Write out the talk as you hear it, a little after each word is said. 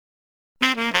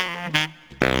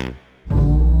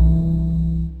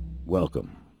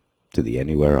Welcome to the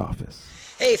Anywhere Office.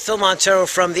 Hey, Phil Montero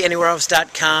from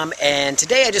theanywhereoffice.com, and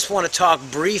today I just want to talk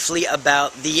briefly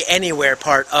about the Anywhere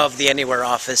part of the Anywhere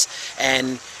Office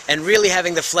and really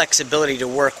having the flexibility to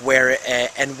work where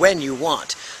and when you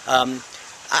want.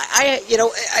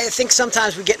 I think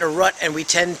sometimes we get in a rut and we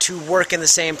tend to work in the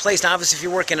same place. Now, obviously, if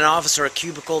you work in an office or a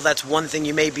cubicle, that's one thing.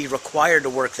 You may be required to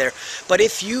work there. But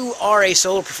if you are a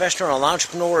solo professional or an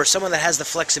entrepreneur or someone that has the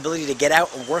flexibility to get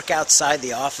out and work outside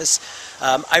the office,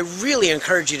 I really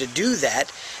encourage you to do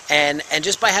that. And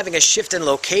just by having a shift in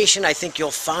location, I think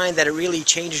you'll find that it really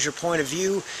changes your point of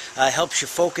view, helps you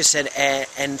focus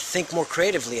and think more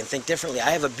creatively and think differently.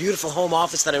 I have a beautiful home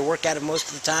office that I work out of most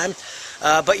of the time.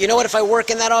 But you know what? If I work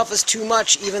in that office too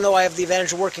much, even though I have the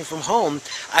advantage of working from home,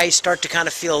 I start to kind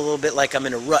of feel a little bit like I'm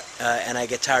in a rut, and I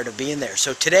get tired of being there.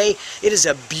 So today, it is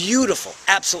a beautiful,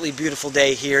 absolutely beautiful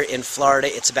day here in Florida.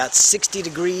 It's about 60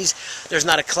 degrees. There's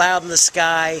not a cloud in the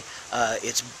sky.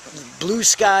 It's blue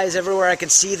skies everywhere I can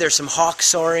see. There's some hawks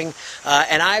soaring.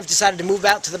 And I've decided to move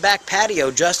out to the back patio.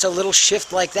 Just a little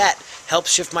shift like that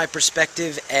helps shift my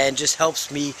perspective and just helps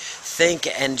me think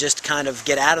and just kind of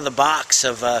get out of the box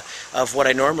of what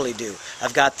I normally do.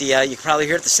 I've got the, you can probably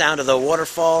hear the sound of the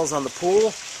waterfalls on the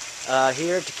pool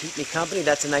here to keep me company.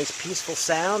 That's a nice peaceful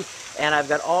sound. And I've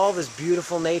got all this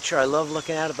beautiful nature. I love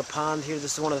looking out at the pond here.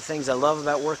 This is one of the things I love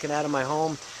about working out of my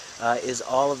home. Is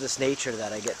all of this nature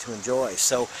that I get to enjoy.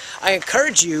 So I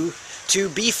encourage you to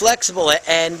be flexible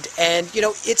and you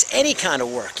know, it's any kind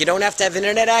of work. You don't have to have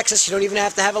internet access. You don't even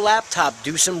have to have a laptop.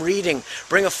 Do some reading.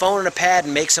 Bring a phone and a pad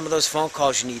and make some of those phone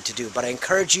calls you need to do. But I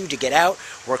encourage you to get out,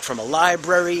 work from a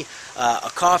library,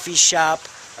 a coffee shop,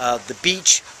 the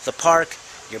beach, the park,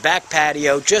 your back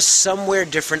patio, just somewhere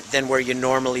different than where you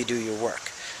normally do your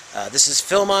work. This is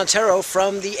Phil Montero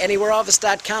from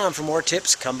theanywhereoffice.com. For more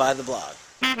tips, come by the blog.